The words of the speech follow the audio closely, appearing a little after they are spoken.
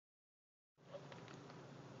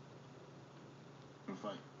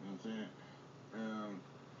fight. You know what I'm saying?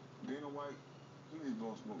 Dana White, he just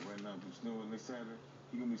blowing smoke right now. But you know what? Next Saturday,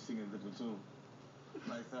 he gonna be singing a different tune.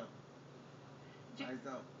 Lights out. Lights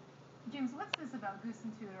out. James, what's this about Goose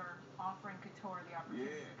and Tudor offering Couture the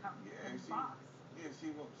opportunity to come in the box? Yeah, see,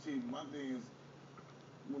 my thing is,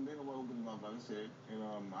 when Dana White opened his mouth, like I said, and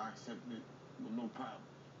I accepted it with no problem.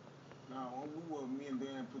 Now, me and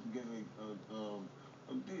Dan put together a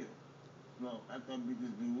deal. No, after I beat this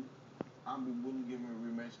dude, I'll be willing to give him a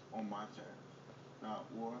rematch on my terms. Now,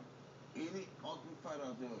 or any ultimate fighter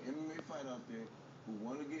out there, or MMA fighter out there who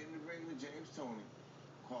want to get in the ring with James Toney,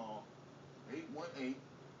 call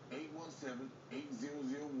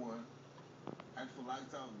 818-817-8001. Ask for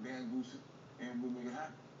Lights Out, Dan Goose, and we'll make it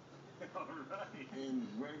happen. All right. And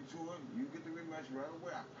Randy Tour, you get the rematch right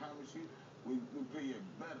away. I promise you, we'll pay you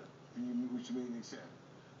better than what you made next Saturday.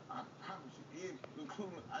 I promise you,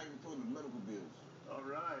 including I even told the medical bills. All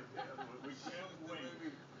right. Yeah, we can't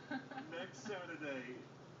wait. Next Saturday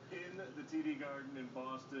in the TD Garden in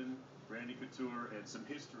Boston, Randy Couture and some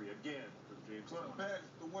history again from James Toney. Best,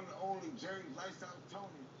 the one and only James Lights Out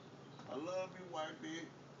Toney. I love you, wifey.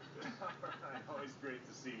 All right. Always great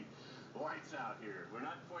to see Lights Out here. We're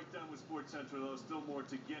not quite done with Sports Central, though. Still more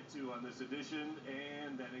to get to on this edition,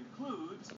 and that includes